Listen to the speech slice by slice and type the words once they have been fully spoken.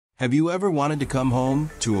Have you ever wanted to come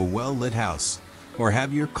home to a well-lit house or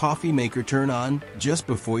have your coffee maker turn on just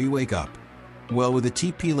before you wake up? Well, with a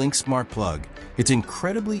TP-link smart plug, it's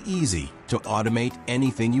incredibly easy to automate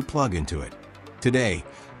anything you plug into it. Today,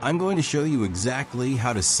 I'm going to show you exactly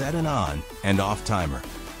how to set an on and off timer.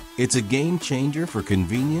 It's a game changer for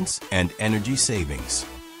convenience and energy savings.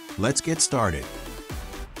 Let's get started.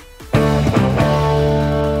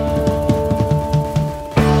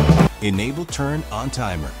 Enable turn on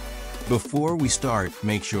timer. Before we start,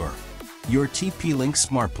 make sure your TP-link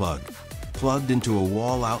smart plug plugged into a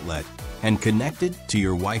wall outlet and connected to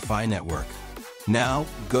your Wi-Fi network. Now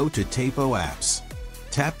go to Tapo apps.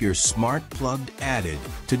 Tap your smart plugged added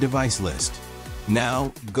to device list.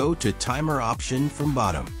 Now go to timer option from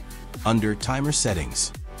bottom. Under timer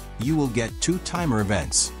settings, you will get two timer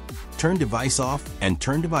events: turn device off and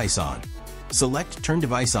turn device on. Select turn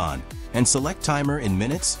device on and select timer in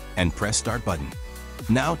minutes and press start button.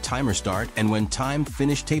 Now timer start, and when time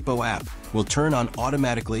finish, Tapo app will turn on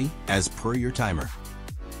automatically as per your timer.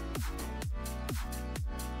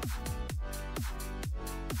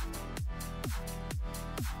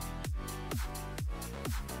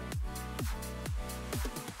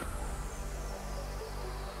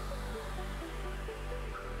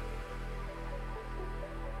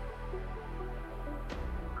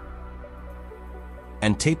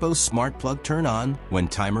 And Tapo smart plug turn on when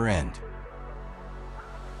timer end.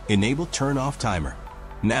 Enable turn off timer.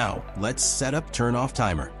 Now let's set up turn off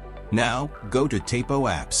timer. Now go to Tapo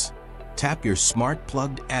apps. Tap your smart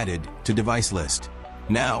plugged added to device list.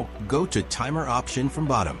 Now go to timer option from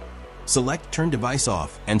bottom. Select turn device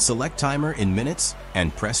off and select timer in minutes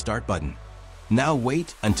and press start button. Now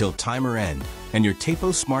wait until timer end and your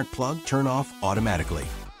Tapo smart plug turn off automatically.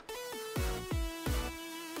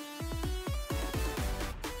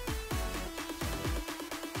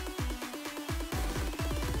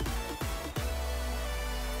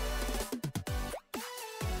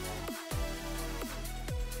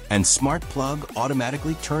 And smart plug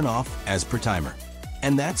automatically turn off as per timer.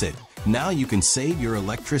 And that's it. Now you can save your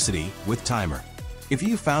electricity with timer. If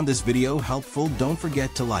you found this video helpful, don't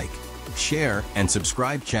forget to like, share, and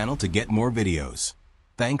subscribe channel to get more videos.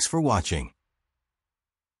 Thanks for watching.